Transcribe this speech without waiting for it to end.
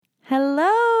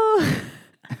Hello.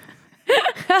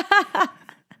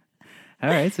 All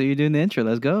right, so you're doing the intro.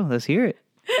 Let's go. Let's hear it.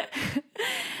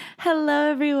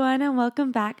 Hello, everyone, and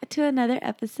welcome back to another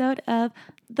episode of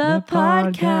The The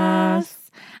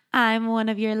podcast. I'm one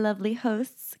of your lovely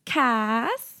hosts,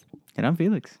 Cass. And I'm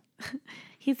Felix.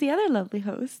 He's the other lovely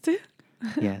host,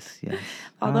 Yes.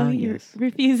 although he yes.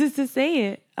 refuses to say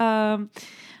it.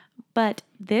 But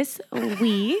this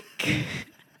week,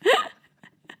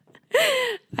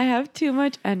 I have too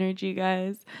much energy,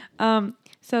 guys.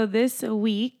 So this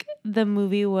week, the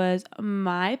movie was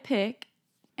my pick,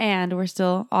 and we're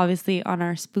still obviously on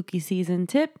our spooky season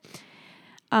tip.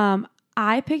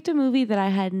 I picked a movie that I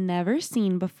had never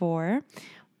seen before,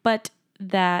 but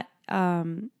that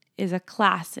is a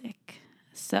classic.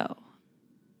 So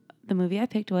the movie I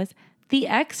picked was The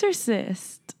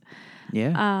Exorcist.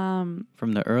 Yeah.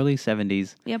 From the early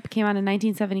 70s. Yep, came out in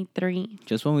 1973.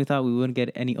 Just when we thought we wouldn't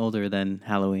get any older than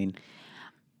Halloween.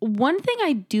 One thing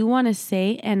I do want to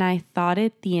say, and I thought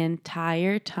it the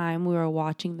entire time we were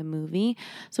watching the movie,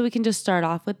 so we can just start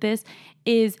off with this,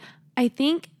 is I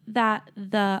think that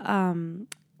the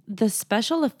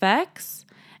special effects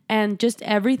and just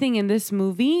everything in this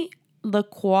movie, the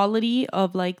quality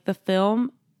of like the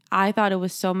film, I thought it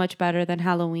was so much better than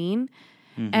Halloween.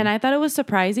 Mm-hmm. And I thought it was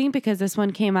surprising because this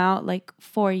one came out like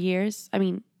 4 years. I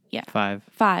mean, yeah. 5.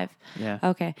 Yeah.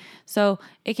 Okay. So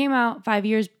it came out 5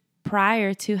 years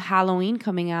prior to Halloween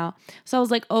coming out. So I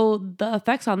was like, oh, the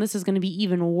effects on this is going to be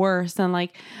even worse. And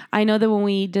like, I know that when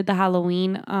we did the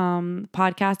Halloween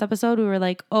podcast episode, we were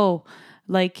like, oh,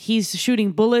 like he's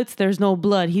shooting bullets. There's no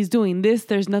blood. He's doing this.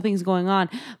 There's nothing's going on.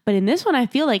 But in this one, I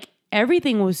feel like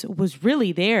everything was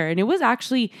really there. And it was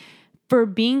actually, for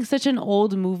being such an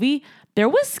old movie, there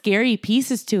was scary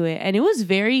pieces to it. And it was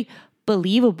very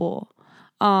believable.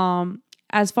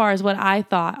 As far as what I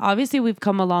thought. Obviously, we've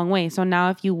come a long way. So now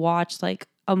if you watch like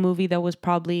a movie that was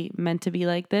probably meant to be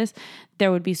like this, there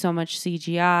would be so much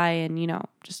CGI and,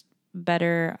 just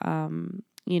better,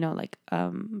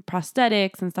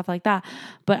 prosthetics and stuff like that.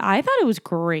 But I thought it was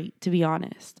great, to be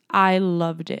honest. I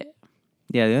loved it.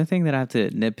 Yeah, the only thing that I have to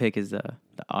nitpick is the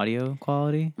audio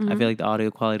quality. Mm-hmm. I feel like the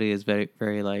audio quality is very,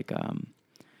 very like,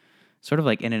 sort of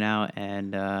like in and out.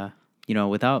 And,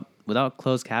 without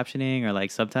closed captioning or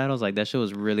like subtitles, like that shit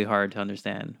was really hard to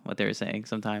understand what they were saying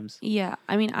sometimes. Yeah.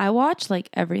 I mean, I watch like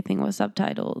everything with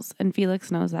subtitles, and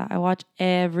Felix knows that. I watch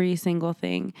every single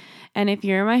thing. And if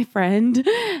you're my friend,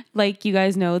 like you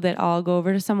guys know that I'll go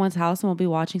over to someone's house and we'll be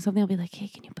watching something. I'll be like, hey,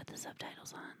 can you put the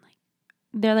subtitles on? Like,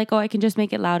 they're like, oh, I can just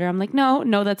make it louder. I'm like, no,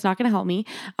 that's not going to help me.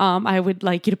 I would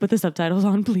like you to put the subtitles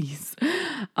on, please.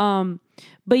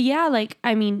 But yeah, like,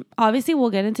 I mean, obviously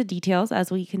we'll get into details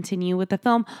as we continue with the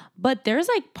film, but there's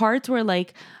like parts where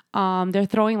like, they're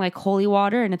throwing like holy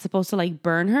water and it's supposed to like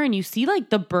burn her, and you see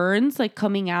like the burns like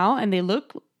coming out and they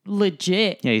look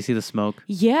legit. Yeah, you see the smoke.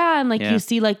 Yeah, and like you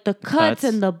see like the cuts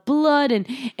and the blood and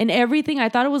everything. I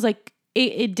thought it was like,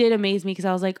 it did amaze me because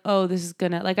I was like, oh, this is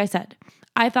gonna, like I said,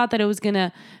 I thought that it was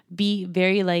gonna be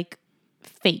very like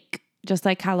fake, just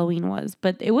like Halloween was,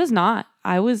 but it was not.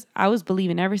 I was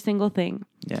believing every single thing.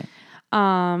 Yeah.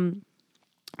 I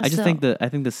think the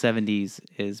 70s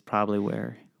is probably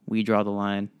where we draw the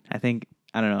line. I don't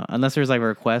know, unless there's like a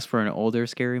request for an older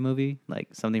scary movie, like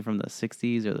something from the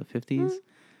 60s or the 50s.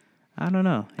 I don't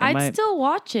know. I'd still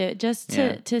watch it just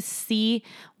to see,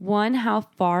 one, how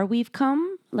far we've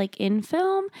come like in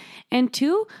film, and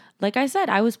two, like I said,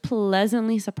 I was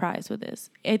pleasantly surprised with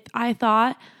this. I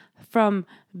thought from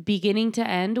beginning to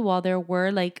end, while there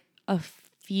were like a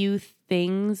few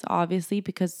things, obviously,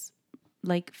 because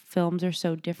like films are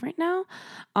so different now.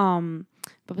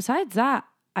 But besides that,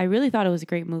 I really thought it was a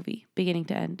great movie, beginning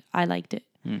to end. I liked it.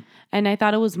 And I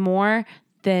thought it was more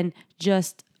than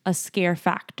just a scare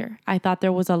factor. I thought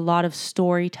there was a lot of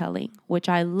storytelling, which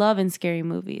I love in scary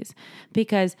movies,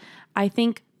 because I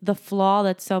think the flaw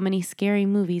that so many scary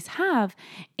movies have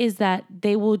is that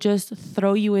they will just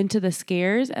throw you into the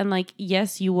scares, and like,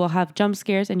 yes, you will have jump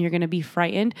scares and you're going to be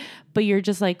frightened, but you're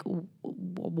just like,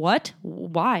 what?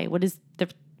 Why? What is the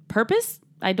purpose?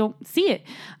 I don't see it.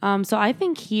 So I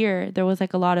think here there was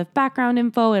like a lot of background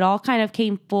info. It all kind of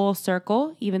came full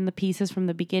circle, even the pieces from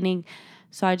the beginning.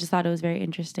 So I just thought it was very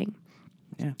interesting.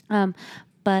 Yeah.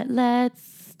 But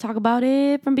let's talk about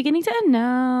it from beginning to end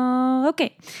now.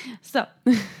 Okay. So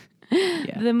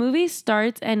the movie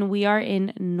starts and we are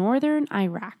in northern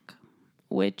Iraq,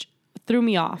 which threw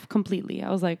me off completely.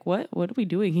 I was like, what are we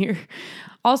doing here?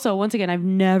 Also, once again, I've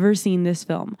never seen this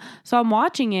film. So I'm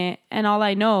watching it and all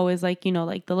I know is like,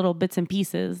 like the little bits and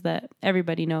pieces that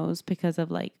everybody knows because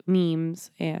of like memes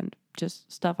and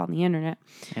just stuff on the internet.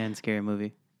 And scary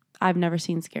movie. I've never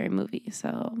seen Scary Movie,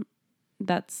 so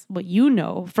that's what you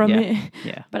know from it.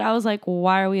 Yeah. But I was like,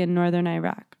 why are we in northern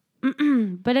Iraq?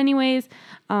 But anyways,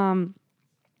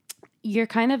 you're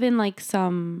kind of in like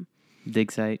some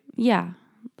dig site. Yeah.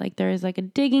 Like there is like a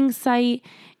digging site,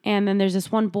 and then there's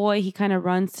this one boy, he kind of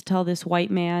runs to tell this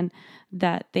white man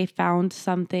that they found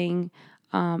something.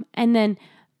 And then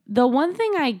the one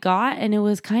thing I got, and it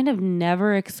was kind of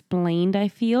never explained, I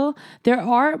feel, there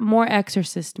are more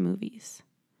Exorcist movies.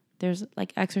 There's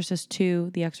like Exorcist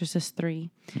 2, The Exorcist 3.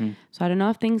 So I don't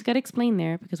know if things get explained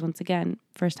there, because once again,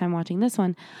 first time watching this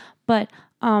one. But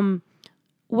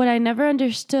what I never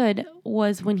understood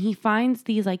was when he finds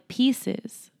these like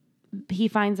pieces, he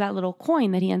finds that little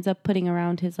coin that he ends up putting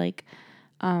around his like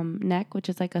neck, which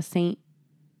is like a Saint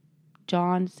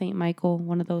John, Saint Michael,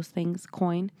 one of those things,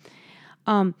 coin.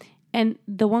 And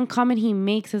the one comment he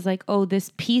makes is like, oh,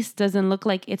 this piece doesn't look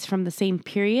like it's from the same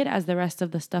period as the rest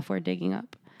of the stuff we're digging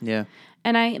up. Yeah.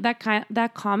 And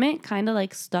that comment kind of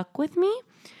like stuck with me,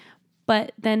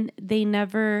 but then they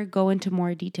never go into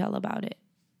more detail about it.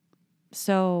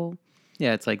 So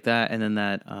yeah, it's like that, and then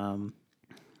that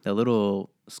the little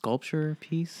sculpture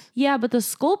piece. Yeah, but the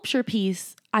sculpture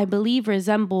piece, I believe,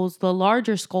 resembles the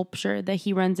larger sculpture that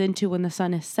he runs into when the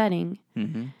sun is setting.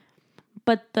 Mm-hmm.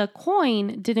 But the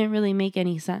coin didn't really make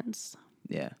any sense.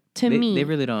 Yeah. To me. They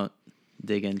really don't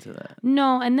dig into that.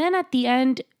 No, and then at the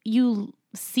end, you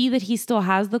see that he still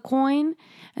has the coin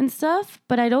and stuff,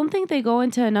 but I don't think they go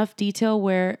into enough detail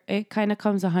where it kind of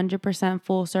comes 100%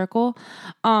 full circle.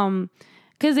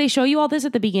 Because they show you all this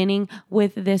at the beginning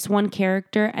with this one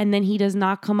character, and then he does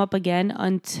not come up again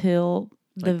until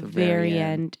the very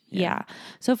end. Yeah.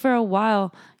 So for a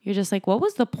while, you're just like, what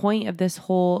was the point of this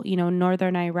whole,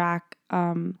 northern Iraq,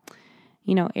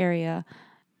 area,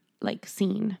 like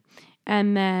scene?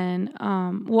 And then,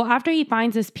 after he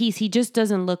finds this piece, he just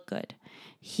doesn't look good.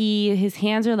 His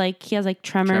hands are like, he has like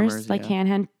tremors like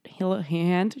hand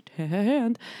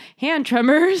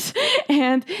tremors,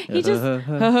 and he just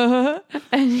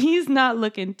and he's not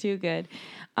looking too good.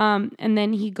 And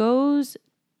then he goes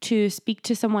to speak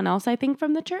to someone else, I think,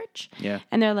 from the church. Yeah.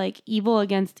 And they're like, evil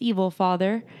against evil,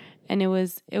 Father. And it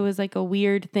was like a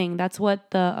weird thing. That's what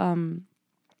the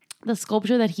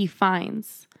sculpture that he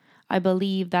finds, I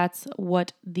believe that's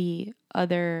what the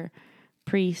other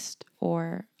priest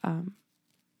or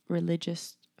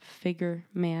religious figure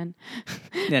man.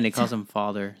 Yeah, and he calls him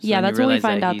Father. So that's when we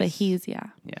find out that he's. Yeah.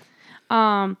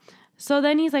 So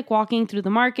then he's like walking through the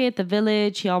market, the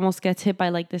village. He almost gets hit by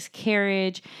like this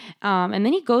carriage. And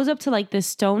then he goes up to like this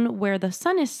stone where the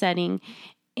sun is setting,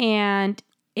 and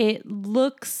it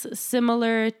looks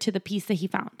similar to the piece that he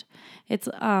found. It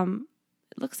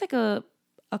looks like a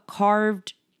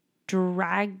carved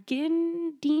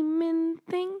dragon demon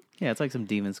thing. Yeah, it's like some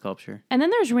demon sculpture. And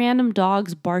then there's random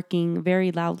dogs barking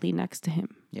very loudly next to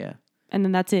him. Yeah. And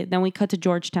then that's it. Then we cut to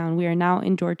Georgetown. We are now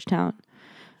in Georgetown,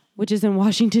 which is in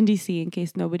Washington, D.C., in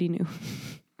case nobody knew.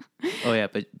 Oh, yeah.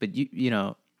 But you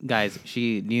know, guys,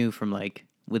 she knew from like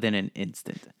within an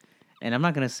instant. And I'm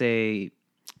not going to say,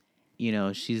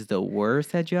 she's the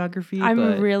worst at geography.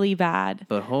 I'm really bad.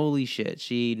 But holy shit,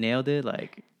 she nailed it.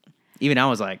 Like, even I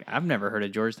was like, I've never heard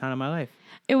of Georgetown in my life.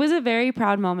 It was a very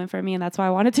proud moment for me, and that's why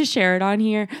I wanted to share it on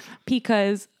here,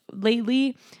 because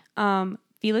lately,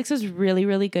 Felix is really,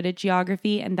 really good at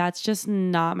geography, and that's just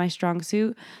not my strong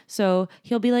suit. So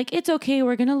he'll be like, it's okay,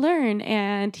 we're going to learn.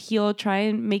 And he'll try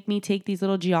and make me take these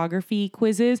little geography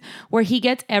quizzes where he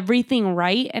gets everything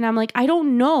right. And I'm like, I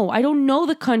don't know. I don't know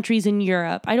the countries in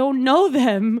Europe. I don't know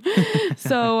them.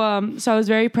 So I was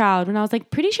very proud. And I was like,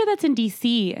 pretty sure that's in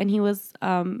DC. And he was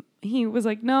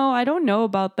like, no, I don't know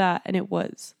about that. And it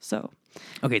was. So.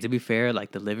 Okay, to be fair,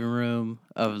 like the living room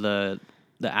of the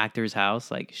actor's house,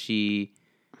 like she...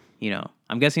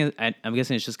 I'm guessing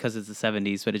it's just because it's the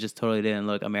 70s, but it just totally didn't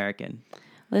look American.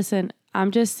 Listen,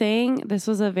 I'm just saying this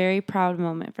was a very proud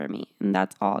moment for me, and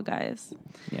that's all, guys.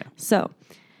 Yeah. So,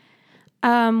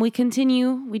 we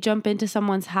continue. We jump into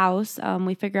someone's house.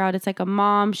 We figure out it's like a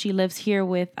mom. She lives here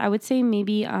with, I would say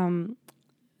maybe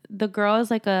the girl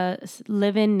is like a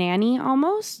live-in nanny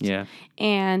almost. Yeah.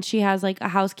 And she has like a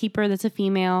housekeeper that's a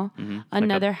female,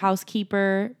 another like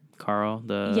housekeeper. Carl,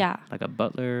 like a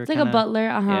butler. It's like a butler,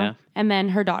 Yeah. And then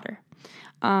her daughter.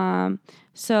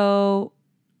 So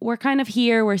we're kind of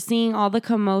here. We're seeing all the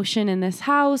commotion in this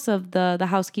house of the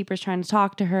housekeepers trying to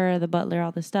talk to her, the butler,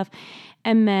 all this stuff.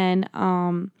 And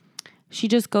then she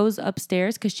just goes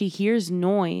upstairs because she hears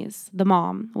noise, the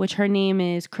mom, which her name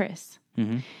is Chris.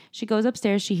 Mm-hmm. She goes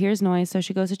upstairs, she hears noise, so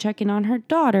she goes to check in on her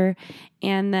daughter.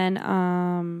 And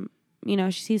then,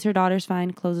 she sees her daughter's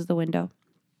fine, closes the window.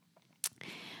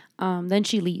 Then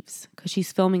she leaves because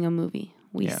she's filming a movie.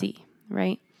 We see,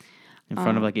 right? In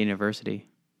front of like a university.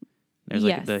 There's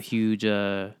like the huge,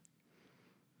 there's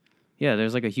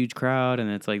like a huge crowd, and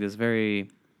it's like this very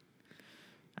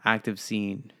active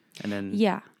scene. And then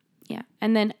yeah.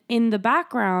 And then in the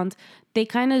background, they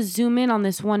kind of zoom in on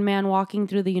this one man walking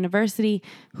through the university,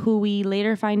 who we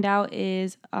later find out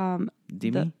is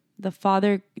Demi? the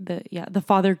father, the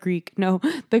father Greek. No,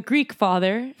 the Greek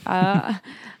father. I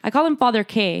call him Father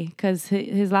K because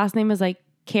his last name is like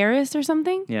Karis or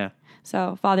something. Yeah.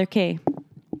 So Father K.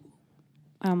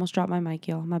 I almost dropped my mic,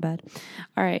 y'all. My bad.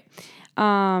 All right.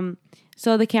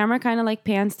 So the camera kind of like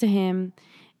pans to him,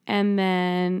 and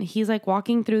then he's like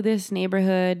walking through this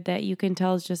neighborhood that you can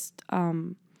tell is just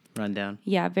run down.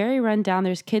 Yeah, very run down.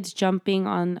 There's kids jumping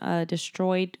on a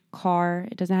destroyed car.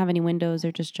 It doesn't have any windows.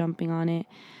 They're just jumping on it.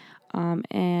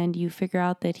 And you figure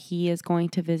out that he is going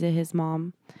to visit his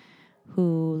mom,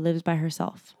 who lives by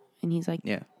herself. And he's like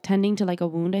tending to like a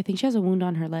wound. I think she has a wound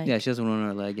on her leg. Yeah, she has a wound on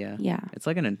her leg, yeah. Yeah. It's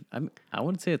like I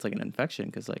wouldn't say it's like an infection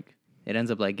because like it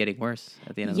ends up like getting worse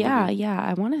at the end of the movie.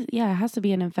 Yeah. It has to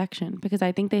be an infection because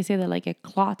I think they say that like it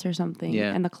clots or something.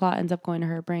 Yeah. And the clot ends up going to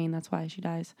her brain. That's why she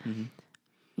dies. Mm-hmm.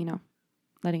 You know,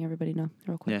 letting everybody know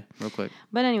real quick. Yeah, real quick.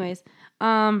 But anyways,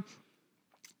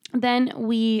 then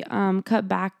we cut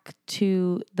back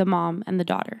to the mom and the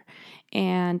daughter.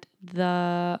 And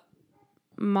the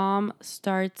mom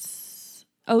starts...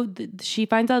 she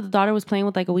finds out the daughter was playing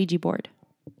with like a Ouija board.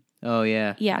 Oh,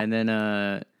 yeah. Yeah. And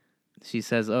then she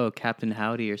says, Captain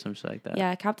Howdy or some shit like that.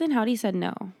 Yeah, Captain Howdy said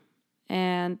no.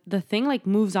 And the thing like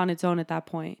moves on its own at that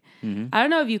point. Mm-hmm. I don't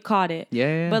know if you caught it.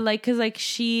 Yeah. But like, cause like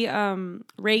she,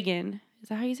 Reagan, is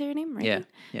that how you say her name? Reagan?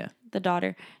 Yeah. The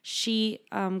daughter. She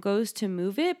goes to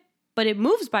move it, but it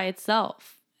moves by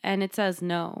itself. And it says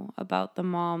no about the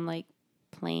mom like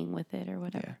playing with it or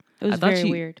whatever. Yeah. It was very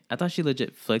weird. I thought she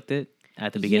legit flicked it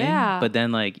at the beginning. Yeah. But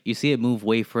then like you see it move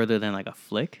way further than like a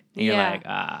flick. And you're like,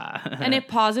 And it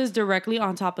pauses directly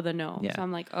on top of the no. Yeah. So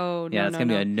I'm like, oh, no, it's going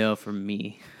to be a no from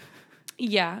me.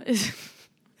 Yeah.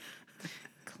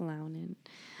 Clowning.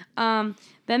 Then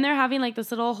they're having like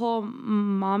this little whole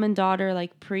mom and daughter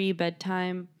like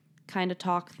pre-bedtime kind of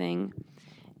talk thing.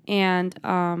 And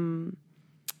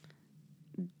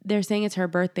they're saying it's her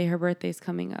birthday. Her birthday's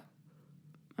coming up.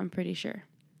 I'm pretty sure.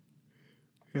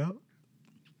 Yeah.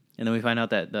 And then we find out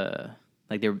that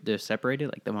they're separated,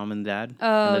 like the mom and the dad.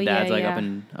 Oh, and the dad's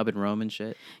up in Rome and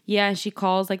shit. Yeah, and she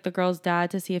calls like the girl's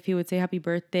dad to see if he would say happy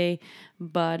birthday,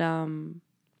 but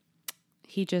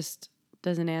he just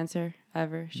doesn't answer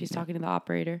ever. She's talking to the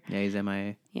operator. Yeah, he's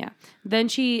MIA. Yeah. Then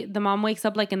the mom wakes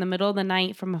up like in the middle of the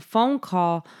night from a phone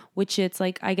call, which it's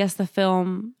like, I guess the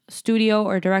film studio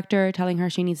or director telling her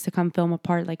she needs to come film a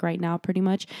part like right now pretty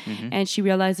much. Mm-hmm. And she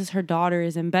realizes her daughter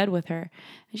is in bed with her.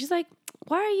 And she's like,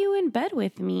 why are you in bed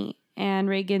with me? And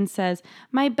Reagan says,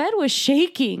 my bed was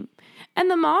shaking.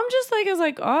 And the mom just like is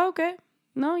like, oh, okay.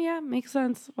 No, yeah, makes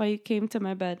sense why you came to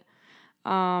my bed.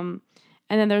 And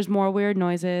then there's more weird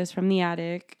noises from the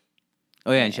attic.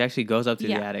 Oh, yeah, and she actually goes up to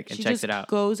the attic and checks it out.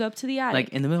 Goes up to the attic. Like,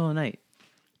 in the middle of the night.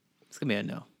 It's going to be a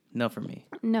no. No for me.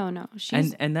 No.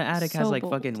 And the attic has, like,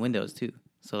 fucking windows, too.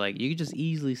 So, like, you can just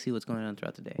easily see what's going on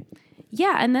throughout the day.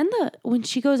 Yeah, and then when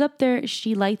she goes up there,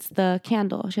 she lights the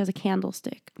candle. She has a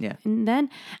candlestick. Yeah. And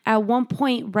then at one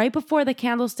point, right before the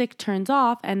candlestick turns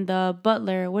off, and the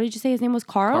butler, what did you say his name was?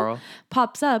 Carl?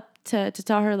 Pops up to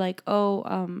tell her, like,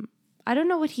 I don't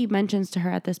know what he mentions to her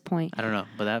at this point. I don't know,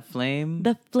 but that flame...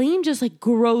 The flame just, like,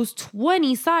 grows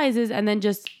 20 sizes and then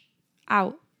just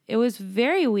out. It was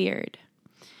very weird.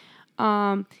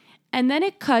 And then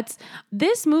it cuts.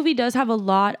 This movie does have a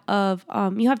lot of...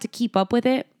 you have to keep up with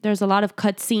it. There's a lot of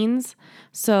cut scenes.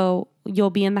 So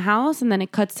you'll be in the house and then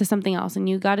it cuts to something else. And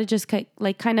you got to just,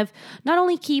 like, kind of not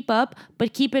only keep up,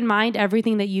 but keep in mind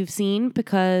everything that you've seen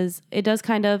because it does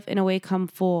kind of, in a way, come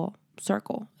full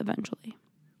circle eventually.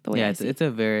 It's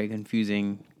a very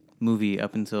confusing movie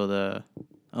up until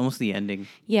almost the ending.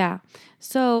 Yeah.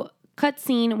 So, cut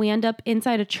scene, we end up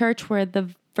inside a church where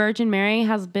the Virgin Mary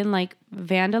has been like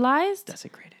vandalized.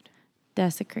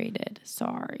 Desecrated.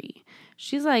 Sorry.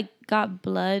 She's like got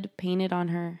blood painted on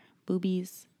her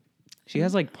boobies. She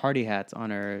has like party hats on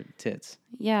her tits.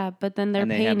 Yeah, but then they're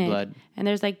painted. Have blood. And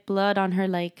there's like blood on her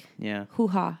like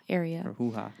hoo-ha area. Her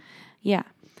hoo-ha. Yeah.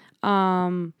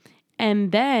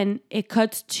 And then it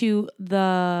cuts to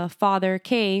the Father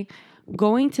K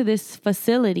going to this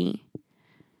facility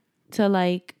to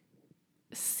like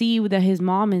see that his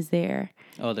mom is there.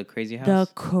 Oh, the crazy house? The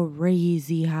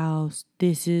crazy house.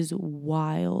 This is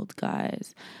wild,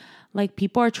 guys. Like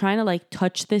people are trying to like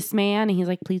touch this man and he's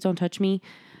like, please don't touch me.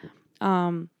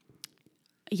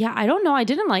 Yeah, I don't know. I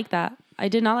didn't like that. I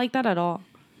did not like that at all.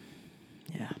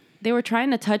 Yeah. They were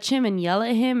trying to touch him and yell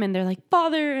at him, and they're like,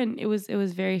 "Father," and it was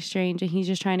very strange. And he's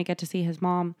just trying to get to see his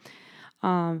mom.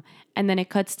 And then it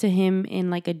cuts to him in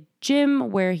like a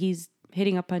gym where he's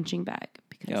hitting a punching bag.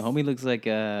 Yeah, homie looks like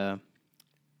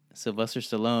Sylvester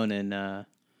Stallone in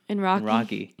Rocky. In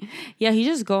Rocky. Yeah, he's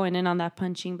just going in on that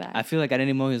punching bag. I feel like at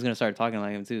any moment he's gonna start talking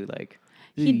like him too. Like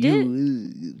he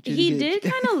did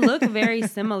kind of look very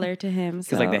similar to him.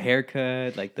 Because like the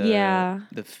haircut, like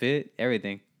the fit,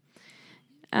 everything.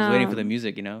 I was waiting for the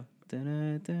music, you know.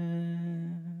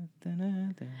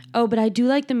 Oh, but I do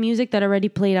like the music that already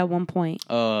played at one point.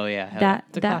 Oh yeah,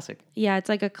 it's a classic. Yeah, it's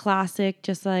like a classic.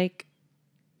 Just like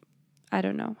I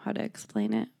don't know how to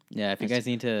explain it. Yeah, if you guys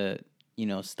need to,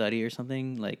 study or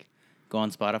something, like go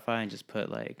on Spotify and just put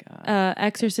like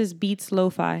Exorcist beats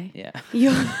lo-fi. Yeah.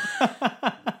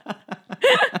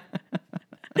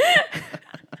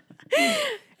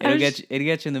 It'll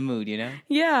get you in the mood, you know?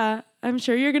 Yeah. I'm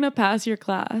sure you're gonna pass your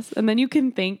class and then you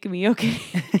can thank me, okay?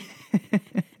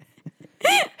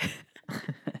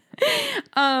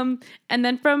 And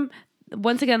then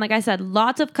once again, like I said,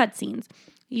 lots of cutscenes.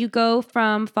 You go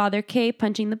from Father K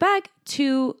punching the bag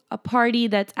to a party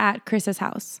that's at Chris's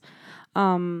house.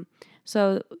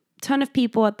 So ton of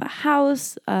people at the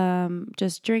house,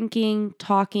 just drinking,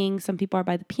 talking. Some people are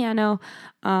by the piano.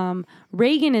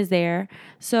 Reagan is there.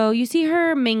 So you see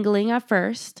her mingling at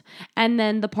first, and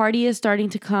then the party is starting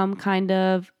to come kind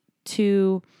of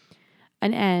to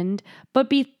an end. But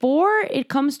before it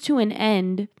comes to an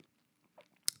end,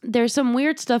 there's some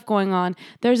weird stuff going on.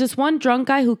 There's this one drunk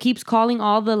guy who keeps calling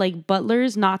all the like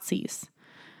butlers Nazis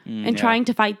and trying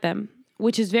to fight them,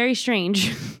 which is very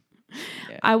strange.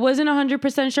 Yeah. I wasn't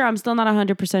 100% sure. I'm still not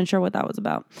 100% sure what that was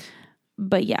about.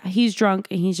 But yeah, he's drunk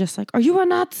and he's just like, "Are you a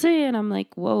Nazi?" And I'm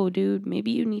like, "Whoa, dude, maybe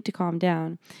you need to calm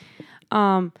down."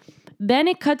 Then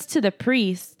it cuts to the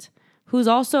priest, who's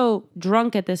also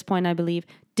drunk at this point, I believe.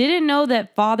 Didn't know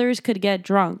that fathers could get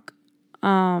drunk.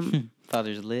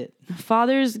 Father's lit.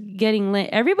 Father's getting lit.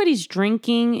 Everybody's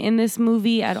drinking in this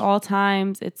movie at all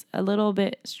times. It's a little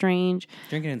bit strange.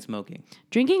 Drinking and smoking.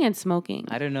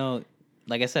 I don't know.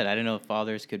 Like I said, I didn't know if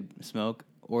fathers could smoke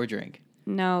or drink.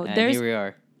 No, and here we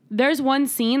are. There's one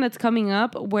scene that's coming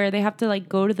up where they have to like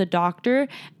go to the doctor,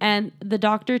 and the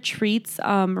doctor treats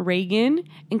Reagan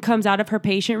and comes out of her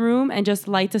patient room and just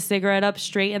lights a cigarette up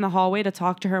straight in the hallway to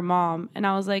talk to her mom. And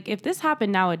I was like, if this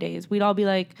happened nowadays, we'd all be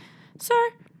like,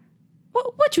 "Sir,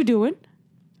 what you doing?"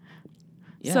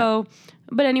 Yeah. So,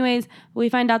 but anyways, we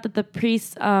find out that the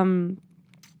priest,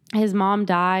 his mom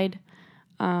died.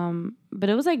 But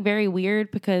it was like very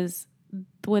weird because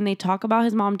when they talk about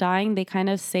his mom dying, they kind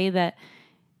of say that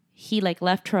he like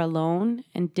left her alone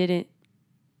and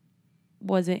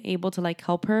wasn't able to like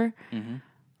help her. Mm-hmm.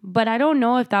 But I don't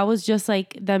know if that was just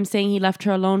like them saying he left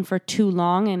her alone for too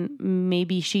long and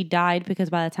maybe she died because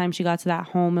by the time she got to that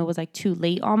home, it was like too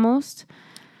late almost.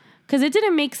 Because it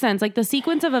didn't make sense. Like the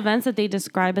sequence of events that they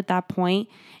describe at that point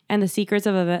and the sequence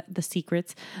of events. The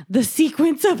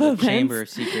Chamber of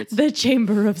Secrets. The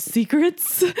Chamber of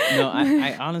Secrets. No,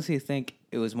 I honestly think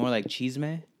it was more like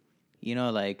chisme. You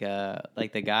know, like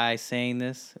the guy saying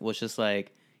this was just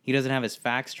like, he doesn't have his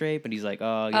facts straight, but he's like, he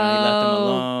left him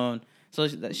alone. So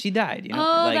she died, you know?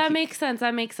 Oh, like, that makes sense.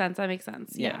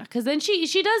 Yeah. Because then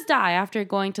she does die after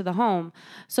going to the home.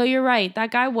 So you're right.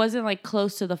 That guy wasn't like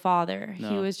close to the Father. No.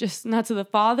 He was just not to the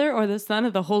Father or the Son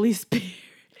of the Holy Spirit.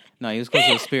 No, he was close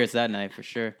to the spirits that night for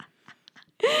sure.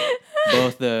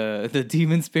 Both the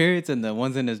demon spirits and the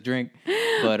ones in his drink.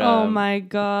 But oh my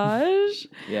gosh.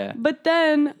 Yeah. But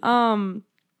then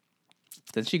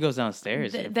then she goes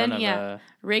downstairs.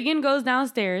 Reagan goes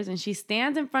downstairs and she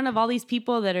stands in front of all these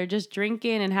people that are just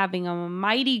drinking and having a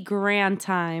mighty grand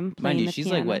time playing the piano. She's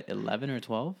like, what, 11 or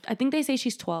 12? I think they say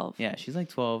she's 12. Yeah, she's like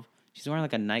 12. She's wearing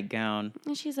like a nightgown.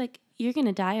 And she's like, "You're going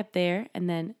to die up there." And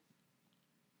then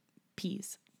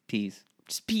peas.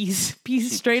 Just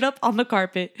peas straight up on the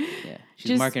carpet. Yeah,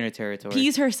 she's marking her territory.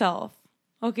 Peas herself.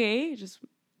 Okay?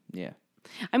 Yeah.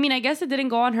 I mean, I guess it didn't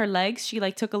go on her legs. She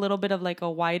like took a little bit of like a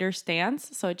wider stance,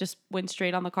 so it just went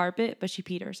straight on the carpet, but she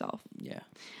peed herself. Yeah.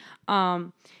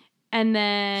 And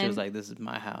then she was like, "This is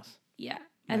my house." Yeah.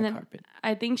 And then carpet.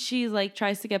 I think she like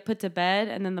tries to get put to bed,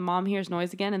 and then the mom hears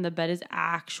noise again, and the bed is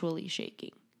actually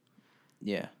shaking.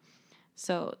 Yeah.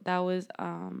 So that was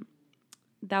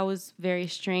very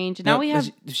strange. And now we have.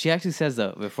 She actually says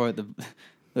though before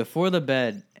the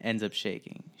bed ends up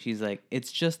shaking, she's like,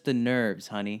 "It's just the nerves,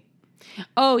 honey."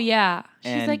 Oh yeah,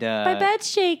 she's like, "My bed's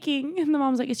shaking," and the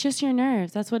mom's like, "It's just your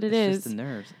nerves. That's what it is. It's just the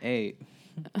nerves." Hey,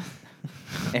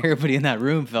 everybody in that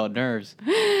room felt nerves.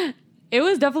 It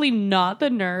was definitely not the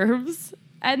nerves.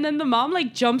 And then the mom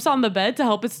like jumps on the bed to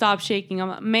help it stop shaking. I'm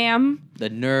like, ma'am. The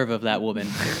nerve of that woman.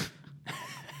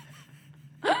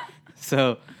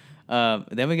 So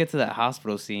then we get to that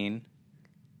hospital scene.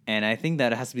 And I think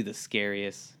that has to be the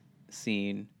scariest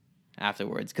scene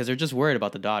afterwards. Because they're just worried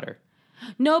about the daughter.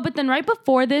 No, but then right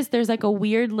before this, there's like a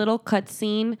weird little cut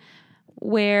scene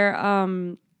where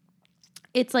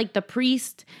it's like the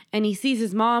priest and he sees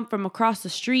his mom from across the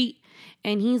street.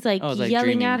 And he's like yelling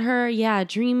dreaming. at her. Yeah,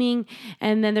 dreaming.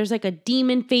 And then there's like a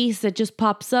demon face that just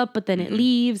pops up, but then it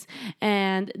leaves.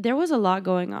 And there was a lot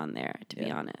going on there, to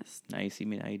be honest. Now you see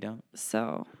me, now you don't.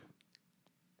 So,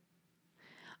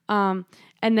 and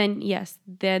then, yes,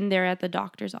 then they're at the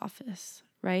doctor's office,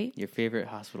 right? Your favorite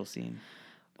hospital scene.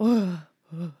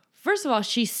 First of all,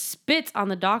 she spits on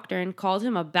the doctor and calls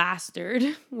him a bastard,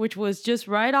 which was just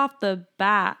right off the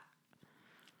bat.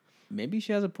 Maybe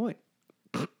she has a point.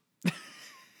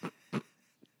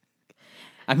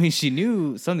 I mean, she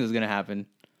knew something was going to happen.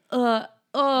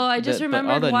 I just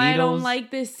remembered why needles. I don't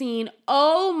like this scene.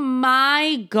 Oh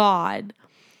my God.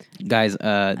 Guys,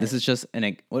 this is just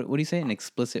what do you say? An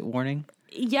explicit warning?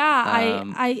 Yeah,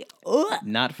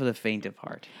 not for the faint of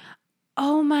heart.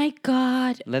 Oh my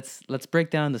God. Let's break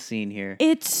down the scene here.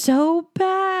 It's so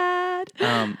bad.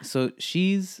 So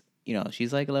she's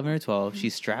like 11 or 12.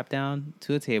 She's strapped down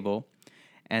to a table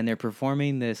and they're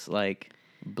performing this like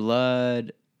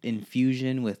blood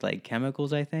infusion with like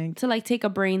chemicals, I think. To like take a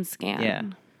brain scan. Yeah.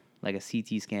 Like a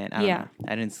CT scan. I don't know.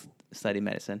 I didn't study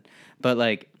medicine. But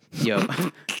like, yo.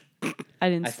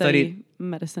 I studied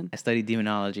medicine. I studied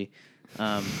demonology.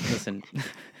 Listen.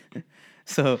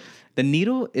 So the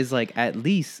needle is like at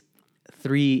least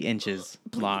 3 inches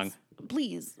long.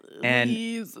 Please. And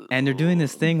they're doing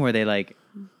this thing where they like,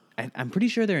 I'm pretty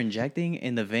sure they're injecting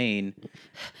in the vein.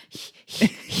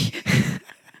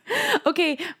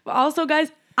 Okay. Also,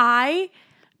 guys,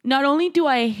 not only do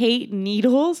I hate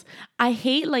needles, I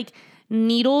hate like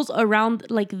needles around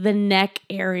like the neck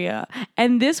area.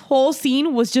 And this whole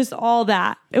scene was just all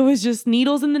that. It was just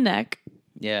needles in the neck.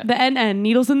 Yeah. The end,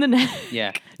 needles in the neck.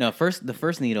 Yeah. No, the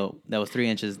first needle that was 3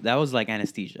 inches, that was like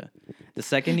anesthesia. The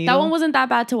second needle. That one wasn't that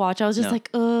bad to watch. I was just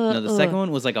No, the second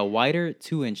one was like a wider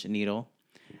 2-inch needle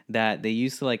that they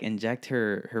used to like inject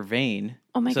her vein.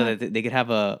 Oh my God. So that they could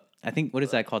have I think, what is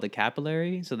that called? A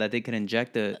capillary? So that they can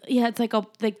inject the... Yeah, it's like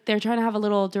they're trying to have a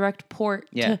little direct port.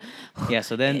 Yeah. Yeah,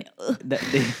 so then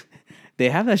they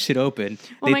have that shit open.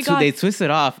 Oh my God. They twist it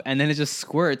off and then it just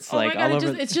squirts like all over.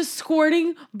 It's just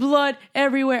squirting blood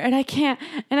everywhere and I can't.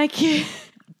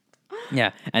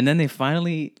 Yeah, and then they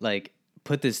finally like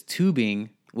put this tubing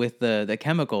with the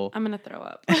chemical. I'm going to throw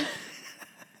up.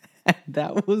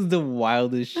 That was the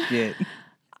wildest shit.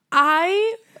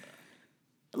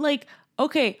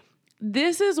 Okay,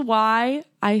 this is why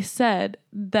I said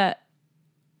that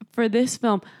for this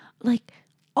film, like,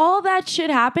 all that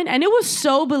shit happened, and it was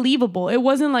so believable. It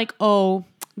wasn't like, oh,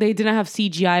 they didn't have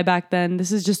CGI back then.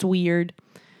 This is just weird.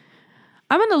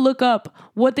 I'm going to look up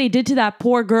what they did to that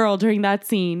poor girl during that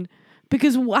scene.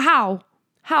 Because how?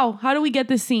 How do we get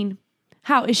this scene?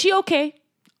 How? Is she okay?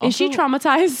 Is she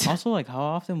traumatized? Also, like, how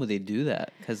often would they do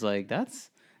that? Because, like, that's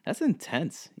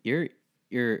intense. You're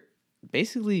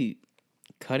basically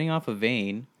cutting off a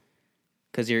vein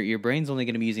because your brain's only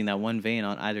going to be using that one vein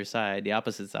on either side, the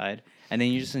opposite side, and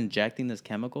then you're just injecting this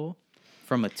chemical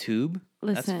from a tube.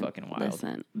 That's fucking wild.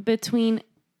 Listen, between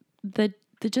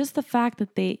just the fact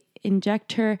that they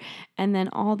inject her and then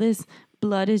all this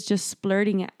blood is just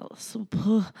splurting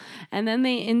out, and then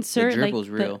they insert the dribble's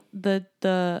real.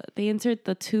 They insert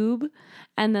the tube,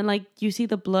 and then like you see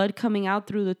the blood coming out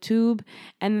through the tube,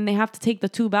 and then they have to take the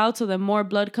tube out so that more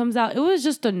blood comes out. It was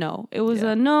just a no. It was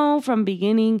a no from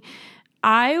beginning.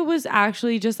 I was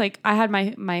actually just like, I had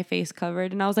my face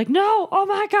covered and I was like, no, oh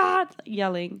my God,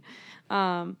 yelling.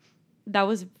 That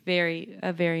was a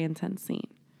very intense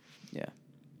scene. Yeah.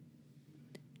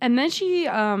 And then she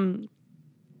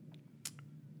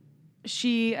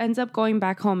ends up going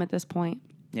back home at this point.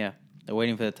 Yeah. They're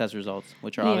waiting for the test results,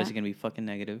 which are obviously going to be fucking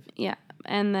negative. Yeah.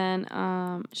 And then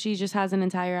she just has an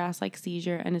entire ass like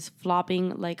seizure and is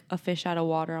flopping like a fish out of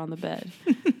water on the bed.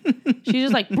 She's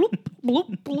just like bloop,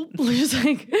 bloop, bloop. Just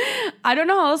like, I don't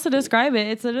know how else to describe it.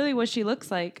 It's literally what she looks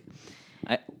like.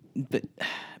 But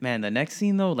man, the next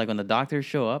scene though, like when the doctors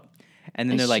show up and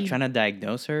then they're like trying to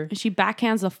diagnose her. And she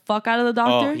backhands the fuck out of the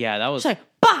doctor. Oh yeah, that was. She's like,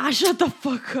 bah, shut the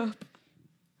fuck up.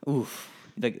 Oof.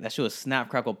 Like, that shit was snap,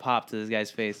 crackle, pop to this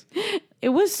guy's face. It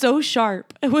was so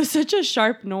sharp. It was such a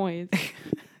sharp noise.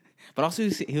 But also,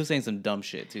 he was saying some dumb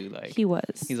shit, too. Like he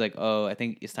was. He's like, oh, I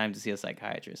think it's time to see a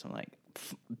psychiatrist. I'm like,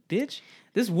 bitch,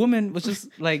 this woman was just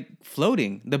like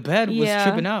floating. The bed was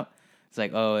tripping out. It's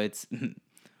like, oh, it's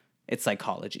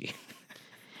psychology.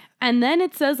 And then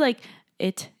it says like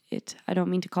it. I don't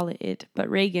mean to call it, but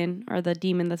Reagan, or the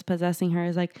demon that's possessing her,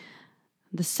 is like,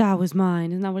 the sow is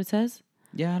mine. Isn't that what it says?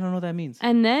 Yeah, I don't know what that means.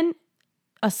 And then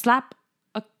a slap,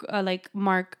 like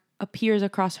mark appears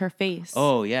across her face.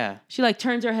 Oh yeah. She like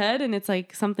turns her head and it's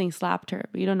like something slapped her,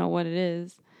 but you don't know what it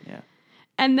is. Yeah.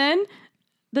 And then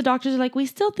the doctors are like, we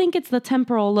still think it's the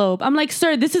temporal lobe. I'm like,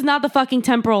 sir, this is not the fucking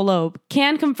temporal lobe.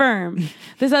 Can confirm.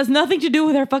 This has nothing to do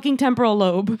with her fucking temporal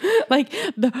lobe. Like,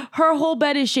 her whole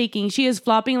bed is shaking. She is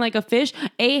flopping like a fish.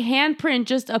 A handprint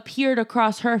just appeared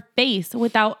across her face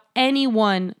without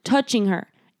anyone touching her.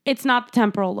 It's not the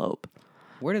temporal lobe.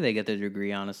 Where do they get their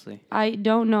degree, honestly? I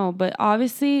don't know, but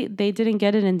obviously they didn't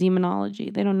get it in demonology.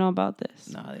 They don't know about this.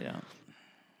 No, they don't.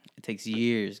 It takes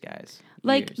years, guys.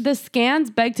 Like, the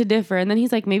scans beg to differ. And then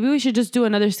he's like, maybe we should just do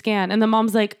another scan. And the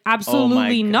mom's like,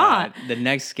 absolutely not. The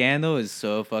next scan, though, is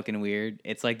so fucking weird.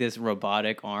 It's like this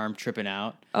robotic arm tripping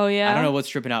out. Oh, yeah? I don't know what's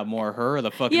tripping out more, her or the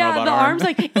fucking robot arm. Yeah, the arm's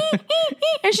like,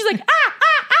 and she's like,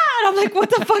 and I'm like, what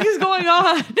the fuck is going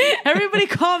on? Everybody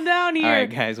calm down here. All right,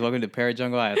 guys, welcome to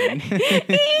Parajungle Island.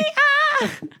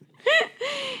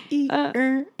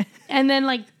 And then,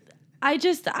 like, I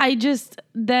just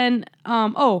then,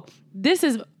 this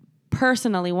is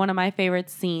personally one of my favorite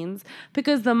scenes,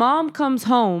 because the mom comes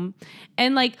home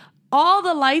and like all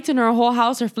the lights in her whole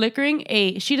house are flickering.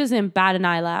 She doesn't bat an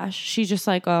eyelash. She's just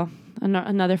like, oh,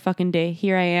 another fucking day.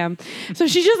 Here I am. So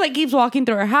she just like keeps walking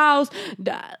through her house.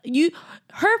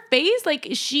 Her face, like,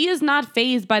 she is not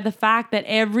fazed by the fact that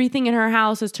everything in her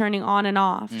house is turning on and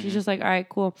off. Mm-hmm. She's just like, all right,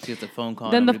 cool. She gets the phone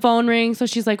call. Then the phone rings, so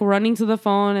she's like running to the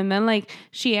phone, and then like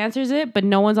she answers it, but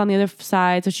no one's on the other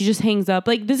side, so she just hangs up.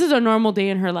 Like, this is a normal day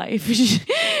in her life.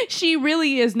 She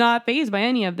really is not fazed by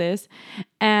any of this.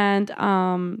 And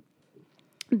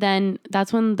then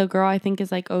that's when the girl, I think,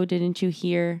 is like, oh, didn't you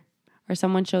hear? Or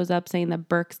someone shows up saying that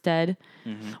Burke's dead,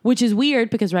 which is weird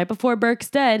because right before Burke's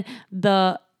dead,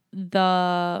 the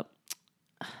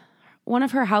one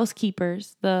of her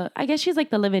housekeepers, I guess she's like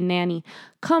the live-in nanny,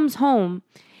 comes home,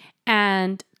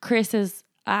 and Chris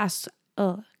asks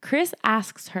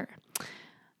her,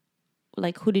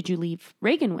 like, who did you leave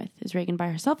Reagan with? Is Reagan by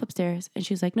herself upstairs? And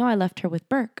she's like, no, I left her with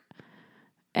Burke.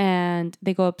 And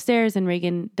they go upstairs, and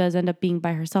Reagan does end up being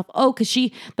by herself. Oh, because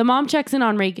the mom checks in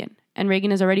on Reagan, and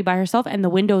Reagan is already by herself, and the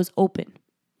window is open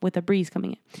with a breeze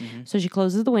coming in. Mm-hmm. So she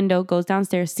closes the window, goes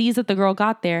downstairs, sees that the girl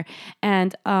got there,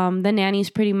 and the nanny's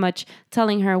pretty much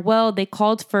telling her, well, they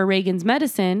called for Reagan's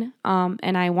medicine,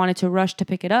 and I wanted to rush to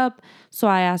pick it up, so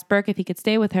I asked Burke if he could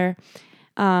stay with her.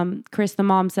 Chris, the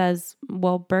mom, says,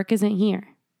 well, Burke isn't here.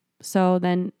 So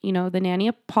then, the nanny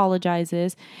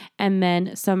apologizes, and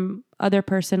then some other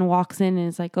person walks in and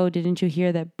is like, oh, didn't you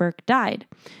hear that Burke died?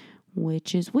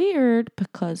 Which is weird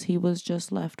because he was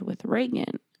just left with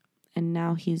Reagan. And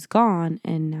now he's gone,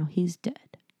 and now he's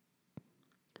dead.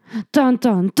 Dun,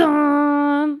 dun,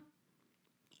 dun!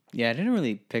 Yeah, I didn't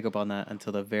really pick up on that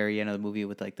until the very end of the movie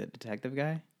with, like, the detective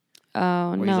guy.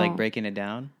 Oh, where he's, like, breaking it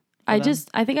down. I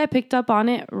think I picked up on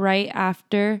it right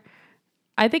after.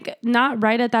 I think not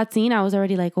right at that scene. I was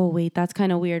already like, oh, wait, that's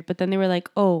kind of weird. But then they were like,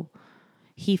 oh,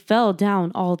 he fell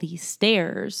down all these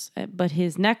stairs, but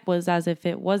his neck was as if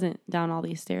it wasn't down all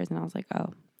these stairs. And I was like,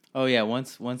 oh. Oh, yeah.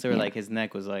 Once they were like, his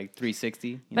neck was like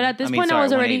 360. But at this point, I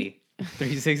was already.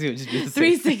 360 would just be the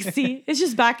same. 360. It's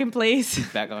just back in place. He's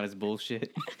back on his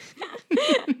bullshit.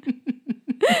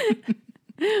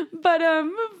 But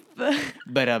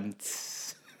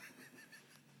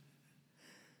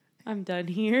I'm done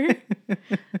here.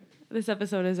 This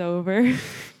episode is over.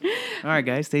 All right,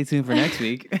 guys, stay tuned for next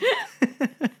week.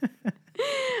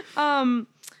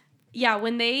 Yeah,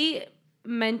 when they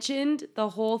mentioned the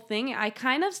whole thing, I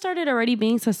kind of started already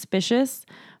being suspicious,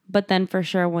 but then for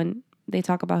sure when they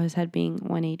talk about his head being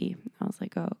 180, I was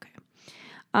like, oh, okay.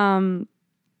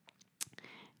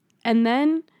 And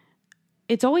then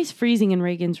it's always freezing in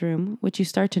Reagan's room, which you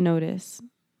start to notice.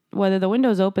 Whether the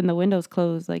window's open, the window's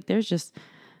closed, like there's just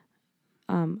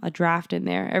a draft in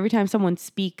there. Every time someone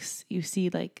speaks, you see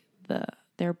like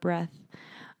their breath.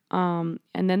 And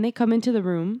then they come into the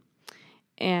room,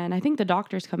 and I think the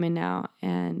doctors come in now,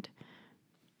 and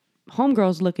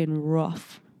homegirl's looking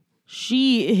rough.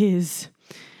 She is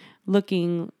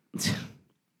looking,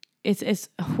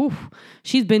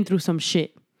 she's been through some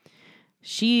shit.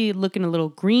 She looking a little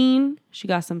green. She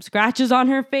got some scratches on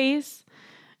her face.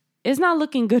 It's not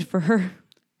looking good for her.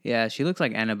 Yeah, she looks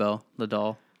like Annabelle, the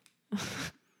doll.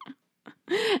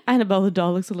 Annabelle the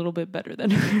doll looks a little bit better than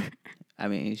her. I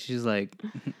mean, she's like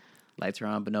Lights are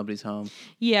on, but nobody's home.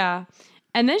 Yeah.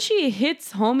 And then she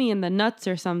hits homie in the nuts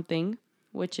or something,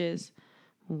 which is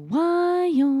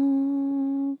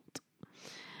wild.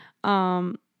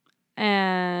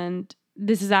 And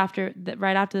this is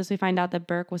right after this, we find out that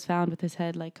Burke was found with his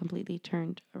head like completely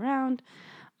turned around.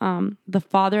 The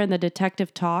father and the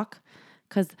detective talk,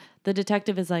 because the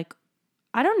detective is like,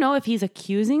 I don't know if he's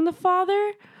accusing the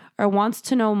father or wants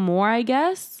to know more, I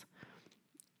guess.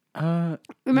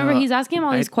 Remember, he's asking him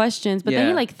all these questions, but then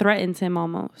he like threatens him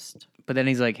almost. But then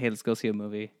he's like, hey, let's go see a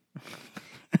movie.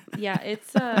 Yeah,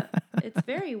 it's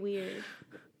very weird.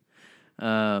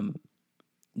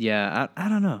 Yeah, I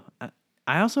don't know.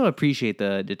 I also appreciate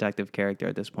the detective character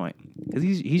at this point because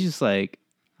he's just like,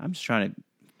 I'm just trying to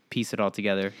piece it all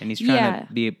together, and he's trying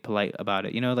to be polite about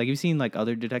it. You know, like you've seen like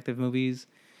other detective movies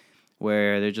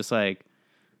where they're just like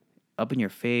up in your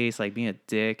face, like being a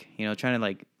dick. You know, trying to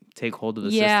like take hold of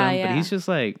the system. Yeah. But he's just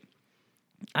like,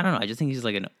 I don't know. I just think he's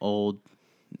like an old,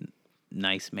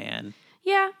 nice man.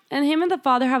 Yeah, and him and the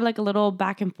father have like a little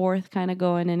back and forth kind of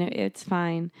going, and it's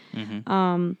fine.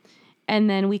 Mm-hmm. And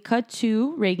then we cut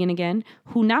to Reagan again,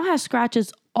 who now has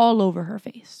scratches all over her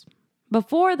face.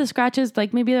 Before the scratches,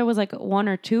 like maybe there was like one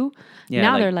or two. Yeah,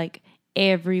 now they're like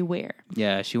everywhere.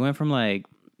 Yeah, she went from like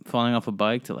falling off a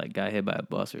bike to like got hit by a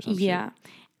bus or something. Yeah.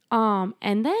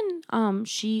 And then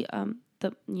she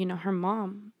her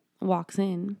mom walks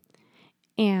in,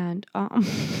 and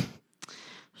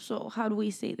so how do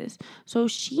we say this? So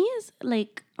she is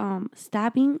like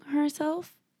stabbing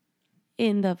herself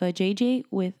in the vajayjay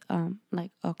with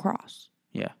like a cross.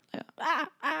 Yeah.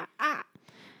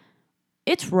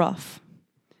 It's rough.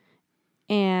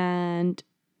 And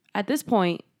at this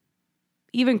point,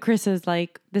 even Chris is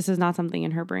like, this is not something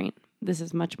in her brain. This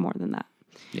is much more than that.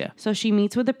 Yeah. So she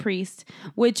meets with a priest,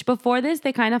 which before this,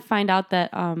 they kind of find out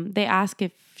that they ask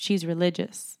if she's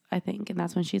religious, I think. And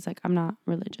that's when she's like, I'm not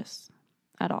religious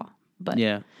at all. But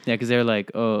yeah, because they're like,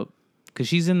 oh, because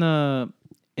she's in the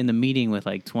meeting with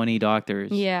like 20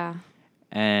 doctors. Yeah.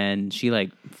 And she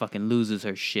like fucking loses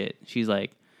her shit. She's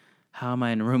like, how am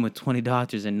I in a room with 20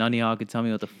 doctors and none of y'all can tell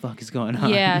me what the fuck is going on?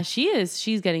 Yeah, she is.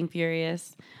 She's getting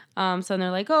furious. So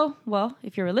they're like, oh, well,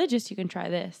 if you're religious, you can try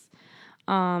this.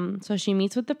 So she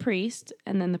meets with the priest,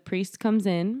 and then the priest comes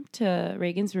in to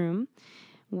Reagan's room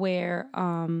where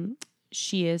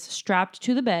she is strapped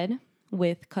to the bed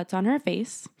with cuts on her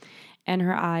face, and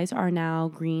her eyes are now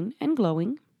green and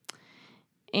glowing.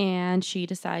 And she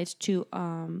decides to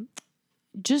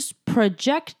just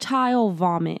projectile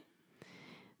vomit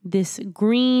this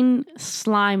green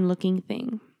slime looking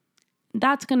thing.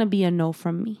 That's going to be a no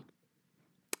from me.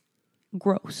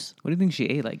 Gross. What do you think she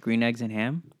ate? Like green eggs and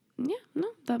ham? Yeah, no,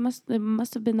 it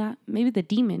must have been that. Maybe the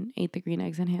demon ate the green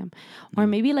eggs and ham. Or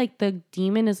maybe like the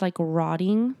demon is like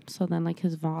rotting, so then like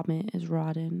his vomit is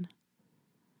rotten.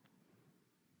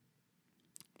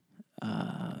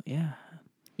 Yeah.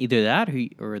 Either that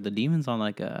or the demon's on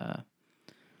like a,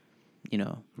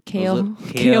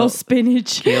 kale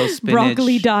spinach,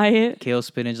 broccoli diet. Kale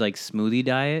spinach like smoothie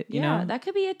diet, you know? Yeah, that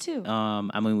could be it too.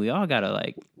 I mean, we all gotta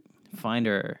like find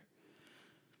our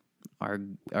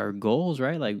goals,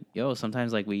 right? Like,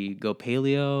 sometimes like we go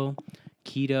paleo,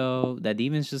 keto. That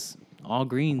demon's just all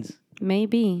greens.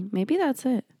 Maybe that's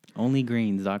it.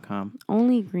 Onlygreens.com.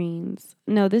 Only greens.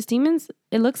 No, this demon's.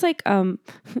 It looks like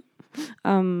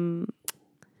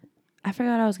I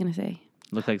forgot what I was gonna say.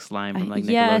 Look like slime from like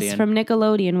Nickelodeon. Yes, from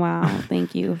Nickelodeon. Wow,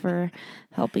 thank you for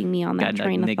helping me on that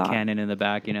train of Nick thought. Cannon in the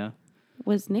back,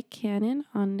 Was Nick Cannon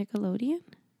on Nickelodeon?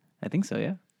 I think so,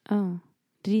 yeah. Oh,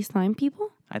 did he slime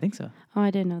people? I think so. Oh,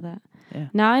 I didn't know that. Yeah.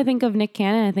 Now I think of Nick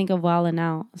Cannon, I think of Wild 'N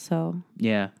Out. So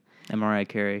yeah, and Mariah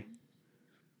Carey.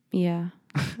 Yeah.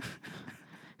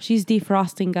 She's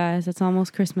defrosting, guys. It's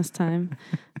almost Christmas time.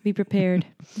 Be prepared.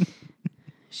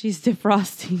 She's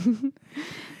defrosting.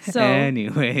 So,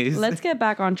 anyways, let's get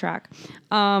back on track.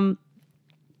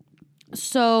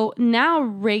 So now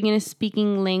Reagan is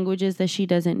speaking languages that she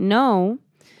doesn't know,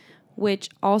 which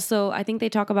also I think they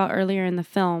talk about earlier in the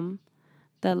film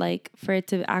that like for it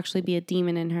to actually be a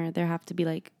demon in her,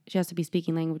 she has to be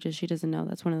speaking languages she doesn't know.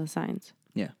 That's one of the signs.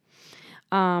 Yeah.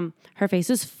 Her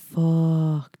face is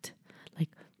fucked.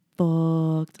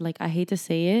 Like I hate to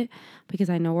say it because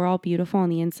I know we're all beautiful on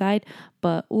the inside,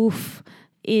 but oof,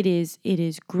 it is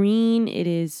green, it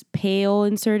is pale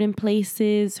in certain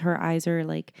places. Her eyes are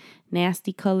like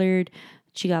nasty colored.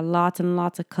 She got lots and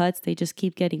lots of cuts. They just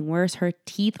keep getting worse. Her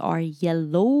teeth are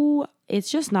yellow.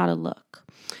 It's just not a look.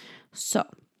 So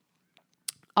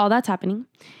all that's happening.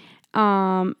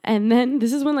 And then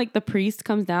this is when like the priest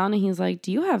comes down and he's like,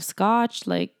 do you have scotch?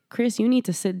 Like, Chris, you need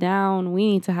to sit down.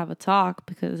 We need to have a talk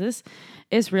because this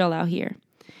is real out here.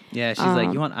 Yeah, she's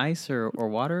like, you want ice or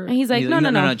water? And he's like,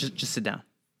 no. Just sit down.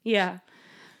 Yeah.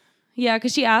 Yeah,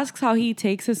 because she asks how he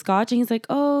takes his scotch, and he's like,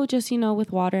 oh, just,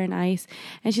 with water and ice.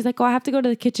 And she's like, oh, I have to go to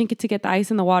the kitchen to get the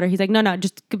ice and the water. He's like, no,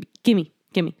 just give me,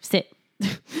 sit.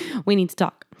 We need to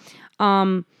talk.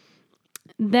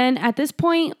 Then at this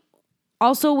point,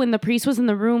 also when the priest was in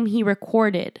the room, he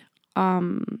recorded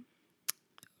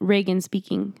Reagan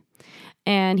speaking.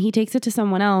 And he takes it to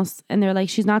someone else, and they're like,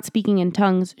 she's not speaking in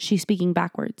tongues, she's speaking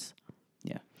backwards.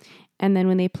 Yeah. And then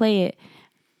when they play it,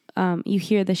 you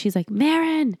hear that she's like,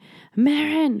 Marin,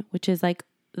 which is like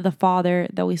the father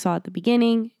that we saw at the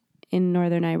beginning in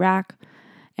northern Iraq.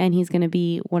 And he's going to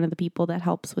be one of the people that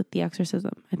helps with the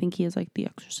exorcism. I think he is like the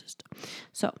exorcist.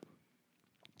 So,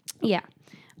 yeah.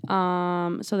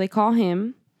 So they call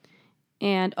him.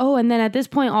 And then at this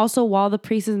point also, while the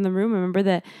priest is in the room, remember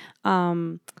that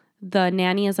the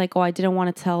nanny is like, oh, I didn't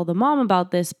want to tell the mom about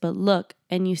this, but look.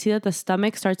 And you see that the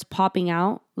stomach starts popping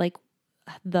out, like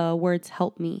the words,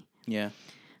 help me. Yeah.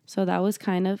 So that was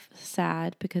kind of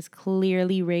sad because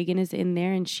clearly Reagan is in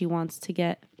there and she wants to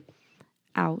get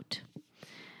out.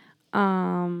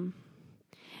 And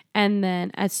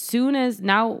then as soon as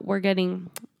now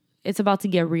it's about to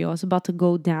get real. It's about to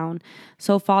go down.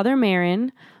 So Father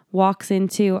Marin walks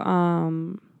into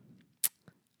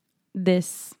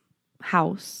this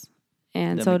house.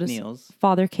 And the so McNeils. does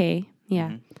Father K. Yeah.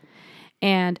 Mm-hmm.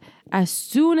 And as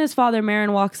soon as Father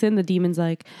Marin walks in, the demon's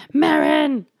like,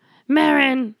 Marin!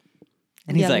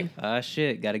 And he's like,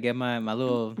 shit, gotta get my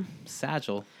little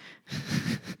satchel.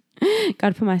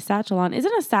 Gotta put my satchel on.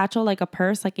 Isn't a satchel like a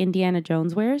purse like Indiana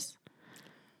Jones wears?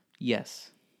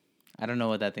 Yes. I don't know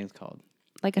what that thing's called.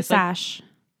 Like a sash.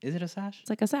 Is it a sash? It's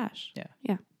like a sash. Yeah.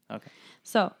 Yeah. Okay.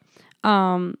 So,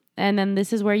 and then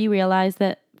this is where you realize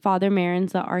that Father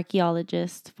Marin's the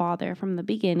archaeologist father from the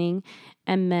beginning.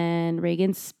 And then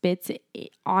Reagan spits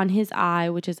on his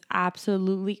eye, which is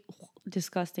absolutely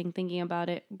disgusting thinking about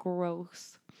it.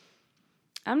 Gross.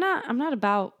 I'm not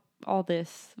about all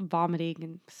this vomiting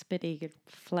and spitting and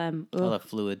phlegm. Ugh. All the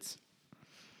fluids.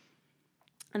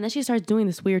 And then she starts doing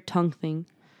this weird tongue thing.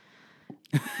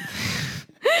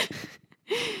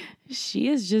 She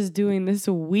is just doing this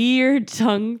weird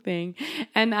tongue thing.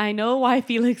 And I know why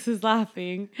Felix is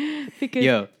laughing. Because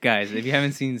yo, guys, if you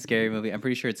haven't seen Scary Movie, I'm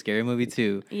pretty sure it's Scary Movie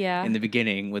 2. Yeah. In the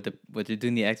beginning, with they're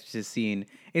doing the Exorcist scene,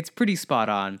 it's pretty spot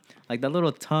on. Like that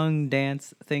little tongue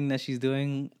dance thing that she's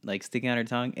doing, like sticking out her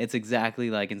tongue, it's exactly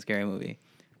like in Scary Movie.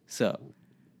 So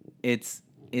it's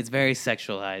very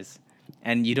sexualized.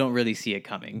 And you don't really see it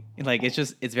coming. Like,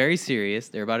 it's very serious.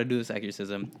 They're about to do this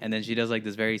exorcism. And then she does, like,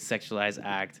 this very sexualized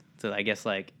act to, I guess,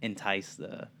 like, entice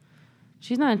the...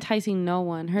 She's not enticing no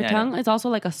one. Her tongue is also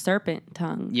like a serpent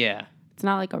tongue. Yeah. It's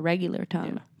not like a regular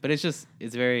tongue. Yeah. But it's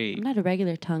very... I'm not a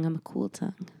regular tongue. I'm a cool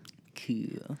tongue.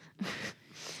 Cool.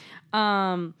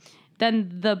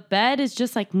 Then the bed is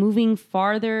just like moving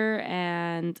farther,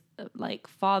 and like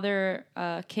Father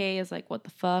K is like, what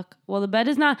the fuck? Well, the bed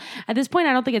is not, at this point,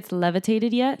 I don't think it's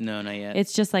levitated yet. No, not yet.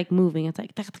 It's just like moving. It's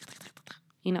like,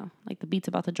 like the beat's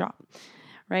about to drop,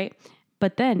 right?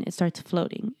 But then it starts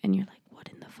floating, and you're like, what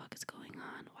in the fuck is going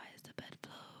on? Why is the bed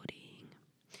floating?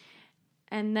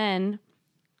 And then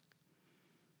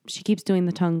she keeps doing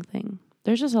the tongue thing.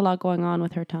 There's just a lot going on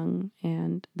with her tongue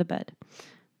and the bed.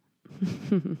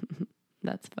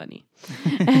 That's funny.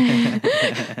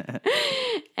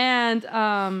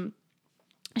 And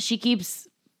she keeps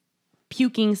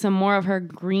puking some more of her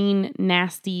green,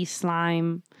 nasty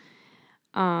slime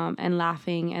and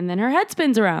laughing. And then her head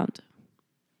spins around.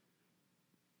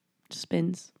 Just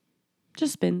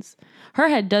spins. Her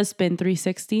head does spin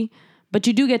 360, but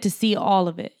you do get to see all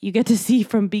of it. You get to see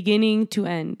from beginning to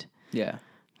end. Yeah.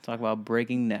 Talk about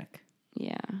breaking neck.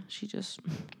 Yeah, she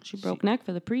broke neck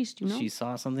for the priest, She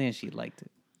saw something and she liked it.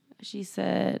 She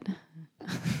said,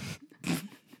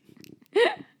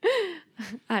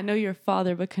 I know your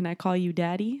father, but can I call you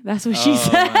daddy? That's what she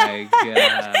said. Oh, my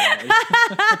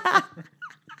God.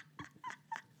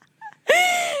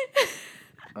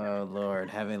 Oh, Lord,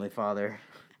 Heavenly Father.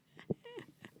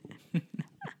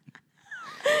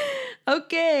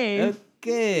 Okay.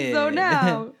 So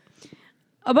now...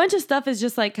 a bunch of stuff is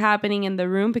just like happening in the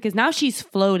room because now she's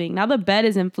floating. Now the bed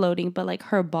isn't floating, but like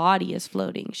her body is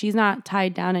floating. She's not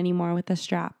tied down anymore with the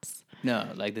straps. No,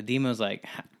 like the demon's like,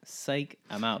 psych,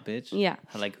 I'm out, bitch. Yeah.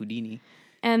 Like Houdini.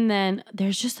 And then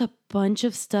there's just a bunch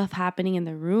of stuff happening in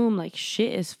the room. Like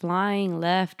shit is flying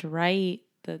left, right.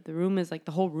 The room is like,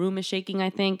 the whole room is shaking, I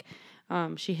think.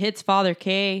 She hits Father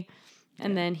K.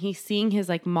 And then he's seeing his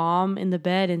like mom in the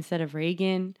bed instead of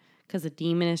Reagan. Because the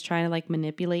demon is trying to like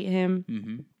manipulate him.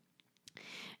 Mm-hmm.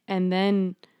 And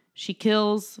then She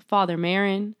kills Father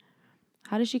Marin.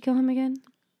 How does she kill him again?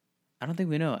 I don't think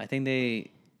we know. I think the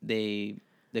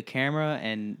camera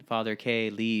and Father K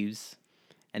leaves,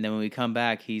 and then when we come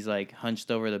back, he's like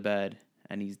hunched over the bed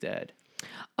and he's dead.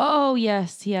 Oh,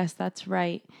 yes, that's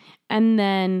right. And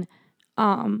then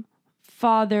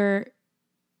Father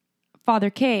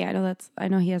K, I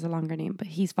know he has a longer name, but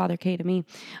he's Father K to me.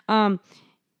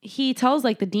 He tells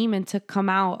like the demon to come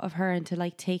out of her and to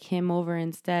like take him over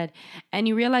instead. And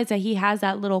you realize that he has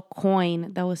that little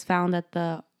coin that was found at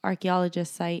the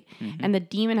archaeologist site, and the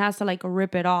demon has to like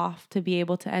rip it off to be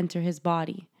able to enter his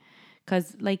body.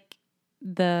 Cause like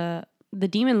the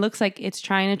demon looks like it's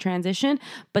trying to transition,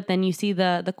 but then you see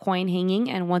the coin hanging,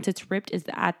 and once it's ripped is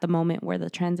at the moment where the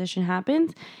transition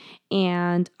happens.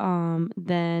 And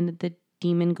then the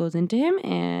demon goes into him,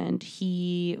 and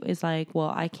he is like,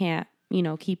 well, I can't,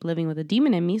 keep living with a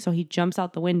demon in me. So he jumps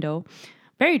out the window.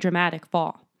 Very dramatic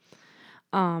fall.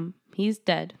 He's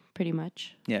dead pretty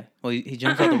much. Yeah. Well, he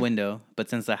jumps out the window, but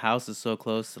since the house is so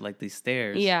close to like these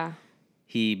stairs,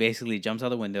 he basically jumps out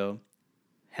the window,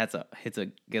 gets a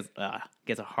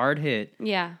hard hit,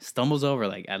 stumbles over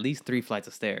like at least 3 flights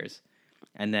of stairs,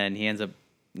 and then he ends up,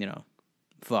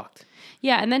 fucked.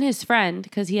 Yeah, and then his friend,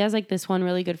 because he has like this one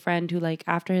really good friend who like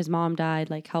after his mom died,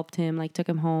 like helped him, like took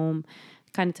him home,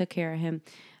 kind of took care of him,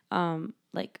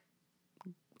 like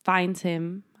finds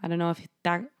him. I don't know if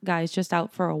that guy's just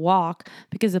out for a walk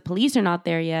because the police are not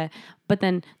there yet, but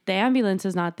then the ambulance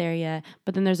is not there yet,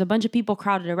 but then there's a bunch of people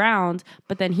crowded around,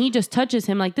 but then he just touches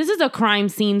him like, this is a crime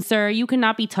scene, sir. You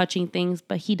cannot be touching things,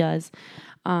 but he does.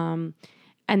 And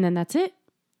then that's it.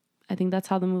 I think that's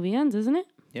how the movie ends, isn't it?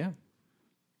 Yeah.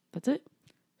 That's it.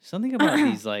 Something about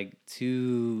these like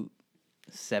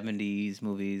 270s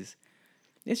movies,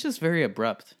 it's just very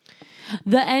abrupt.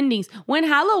 The endings. When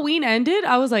Halloween ended,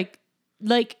 I was like,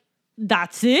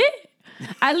 that's it?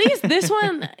 At least this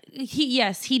one,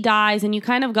 he dies, and you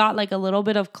kind of got like a little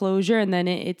bit of closure, and then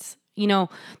it's,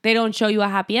 they don't show you a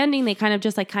happy ending. They kind of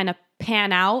just like kind of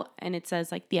pan out, and it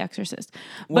says like The Exorcist.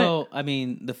 Well, I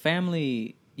mean,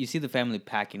 you see the family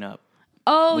packing up.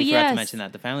 Oh, we forgot to mention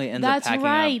that. The family ends up packing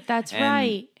up. That's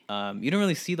right. You don't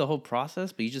really see the whole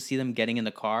process, but you just see them getting in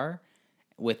the car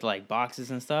with like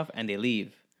boxes and stuff, and they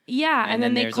leave. Yeah, and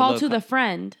then they call to the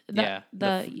friend. The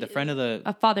friend of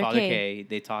the Father K.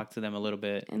 They talk to them a little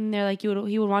bit. And they're like, he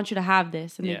would want you to have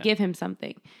this, and they give him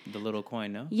something. The little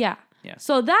coin, no? Yeah.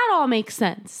 So that all makes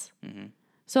sense. Mm-hmm.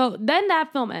 So then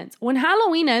that film ends. When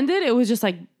Halloween ended, it was just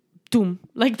like, doom.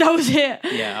 Like, that was it.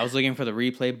 Yeah, I was looking for the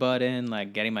replay button,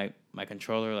 like getting my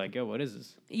controller, like, yo, what is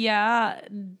this? Yeah.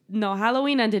 No,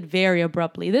 Halloween ended very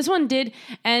abruptly. This one did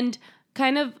end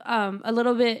kind of a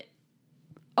little bit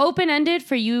open-ended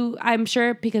for you, I'm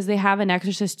sure, because they have an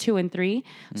Exorcist 2 and 3.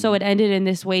 Mm-hmm. So it ended in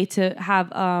this way to have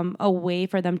a way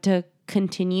for them to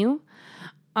continue,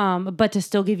 but to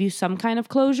still give you some kind of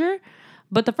closure.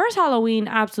 But the first Halloween,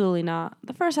 absolutely not.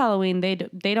 The first Halloween,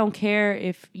 they don't care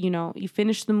if, you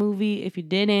finished the movie, if you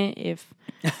didn't, if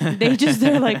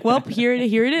they're like, well, here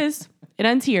it is. It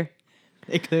ends here.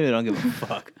 They clearly don't give a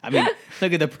fuck. I mean,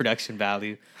 look at the production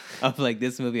value of like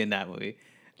this movie and that movie.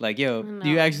 Like, yo, do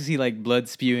you actually see like blood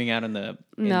spewing out in the?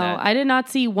 No, I did not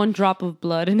see one drop of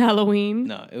blood in Halloween.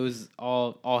 No, it was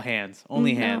all hands,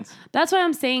 only hands. That's why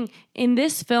I'm saying in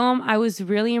this film, I was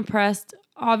really impressed.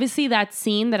 Obviously, that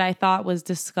scene that I thought was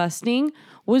disgusting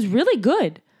was really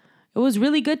good. It was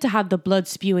really good to have the blood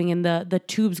spewing and the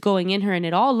tubes going in her, and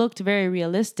it all looked very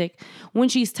realistic. When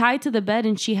she's tied to the bed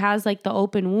and she has like the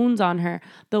open wounds on her,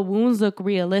 the wounds look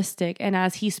realistic. And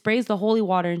as he sprays the holy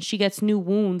water and she gets new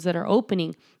wounds that are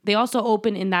opening, they also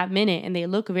open in that minute, and they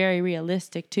look very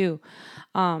realistic too.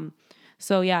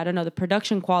 So yeah, I don't know. The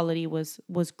production quality was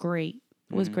great.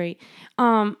 It was great.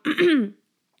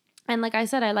 And like I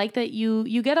said, I like that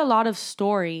you get a lot of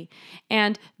story,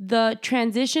 and the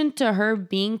transition to her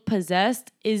being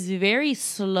possessed is very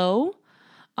slow.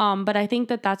 But I think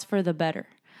that that's for the better.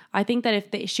 I think that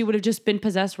if she would have just been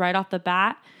possessed right off the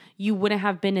bat, you wouldn't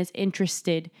have been as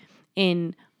interested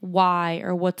in why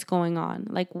or what's going on.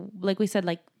 Like we said,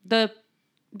 like the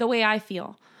way I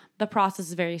feel, the process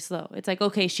is very slow. It's like,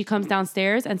 okay, she comes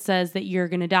downstairs and says that you're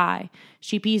going to die.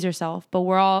 She pees herself, but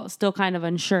we're all still kind of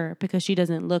unsure because she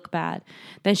doesn't look bad.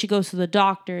 Then she goes to the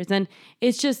doctors, and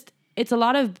it's a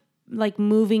lot of like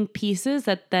moving pieces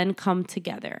that then come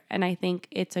together. And I think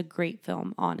it's a great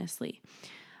film, honestly.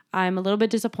 I'm a little bit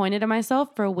disappointed in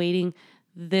myself for waiting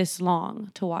this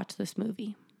long to watch this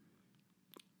movie.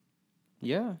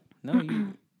 Yeah, no,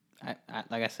 I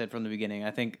like I said from the beginning,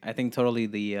 I think totally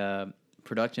the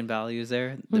production value is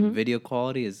there. The video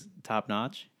quality is top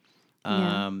notch.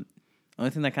 Only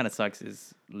Only thing that kind of sucks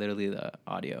is literally the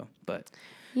audio. But,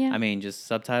 yeah. I mean, just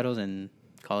subtitles and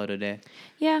call it a day.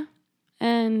 Yeah.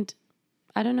 And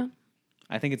I don't know.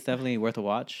 I think it's definitely worth a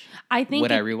watch. I think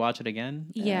Would I rewatch it again?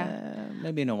 Yeah.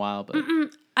 Maybe in a while, but...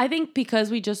 I think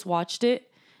because we just watched it,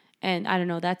 and I don't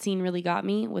know, that scene really got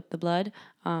me with the blood.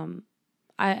 And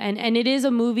it is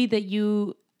a movie that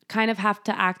you kind of have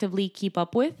to actively keep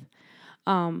up with.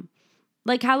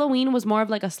 Like Halloween was more of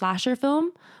like a slasher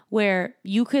film where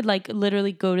you could like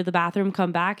literally go to the bathroom,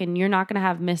 come back, and you're not going to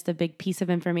have missed a big piece of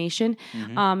information.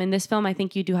 In this film, I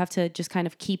think you do have to just kind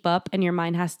of keep up, and your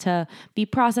mind has to be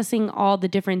processing all the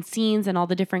different scenes and all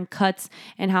the different cuts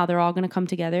and how they're all going to come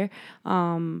together.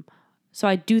 So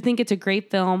I do think it's a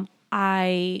great film.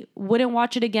 I wouldn't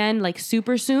watch it again like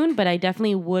super soon, but I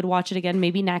definitely would watch it again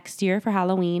maybe next year for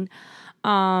Halloween.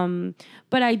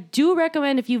 But I do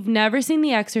recommend, if you've never seen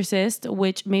The Exorcist,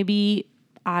 which maybe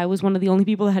I was one of the only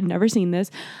people that had never seen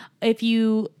this, if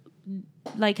you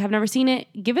like have never seen it,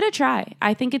 give it a try.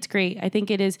 I think it's great. I think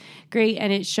it is great,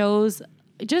 and it shows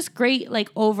just great like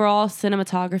overall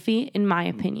cinematography, in my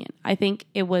opinion. I think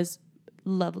it was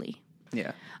lovely.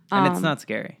 Yeah. And it's not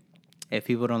scary. If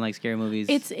people don't like scary movies,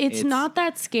 it's not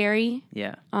that scary.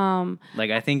 Yeah. Like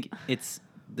I think it's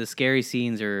the scary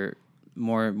scenes are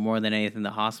more than anything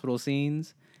the hospital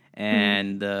scenes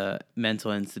and the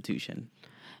mental institution.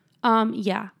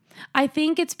 Yeah. I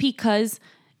think it's because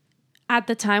at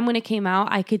the time when it came out,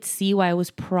 I could see why it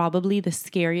was probably the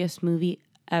scariest movie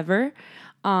ever.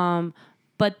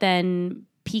 But then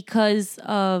because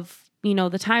of, you know,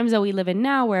 the times that we live in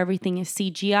now where everything is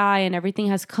CGI and everything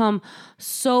has come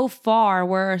so far,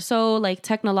 we're so like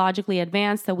technologically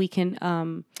advanced that we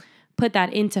can put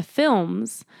that into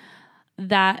films,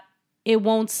 that it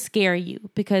won't scare you,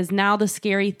 because now the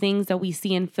scary things that we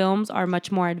see in films are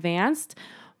much more advanced.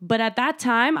 But at that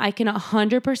time, I can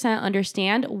 100%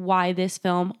 understand why this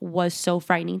film was so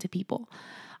frightening to people.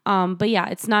 But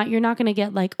yeah, you're not going to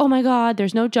get like, oh my God,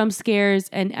 there's no jump scares.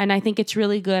 And I think it's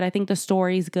really good. I think the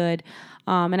story's good.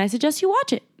 And I suggest you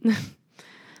watch it.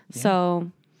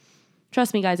 So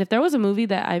trust me, guys, if there was a movie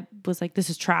that I was like,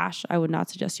 this is trash, I would not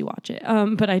suggest you watch it.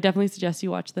 But I definitely suggest you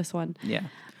watch this one. Yeah.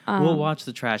 We'll watch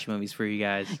the trash movies for you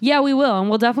guys. Yeah, we will. And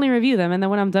we'll definitely review them. And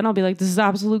then when I'm done, I'll be like, this is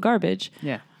absolute garbage.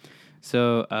 Yeah.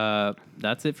 So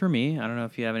that's it for me. I don't know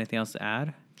if you have anything else to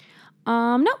add.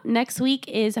 No, next week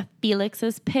is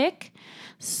Felix's pick.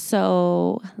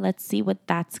 So let's see what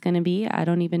that's going to be. I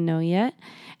don't even know yet.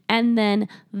 And then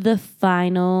the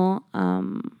final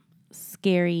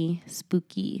scary,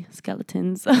 spooky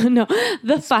skeletons. No,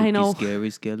 the final. Scary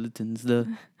skeletons,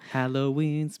 the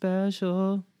Halloween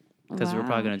special. Because we're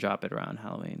probably going to drop it around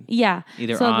Halloween. Yeah.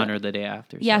 Either or the day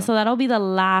after. Yeah, so that'll be the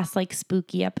last like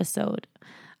spooky episode.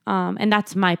 And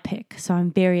that's my pick. So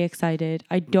I'm very excited.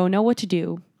 I don't know what to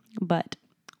do, but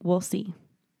we'll see.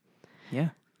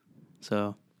 Yeah.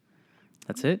 So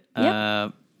that's it.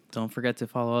 Yep. Don't forget to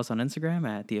follow us on Instagram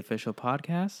at The Official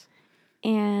Podcast.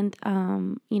 And,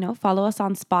 follow us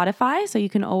on Spotify so you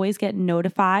can always get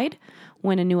notified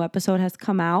when a new episode has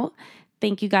come out.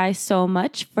 Thank you guys so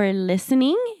much for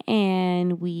listening,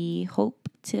 and we hope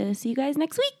to see you guys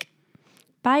next week.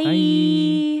 Bye.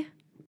 Bye.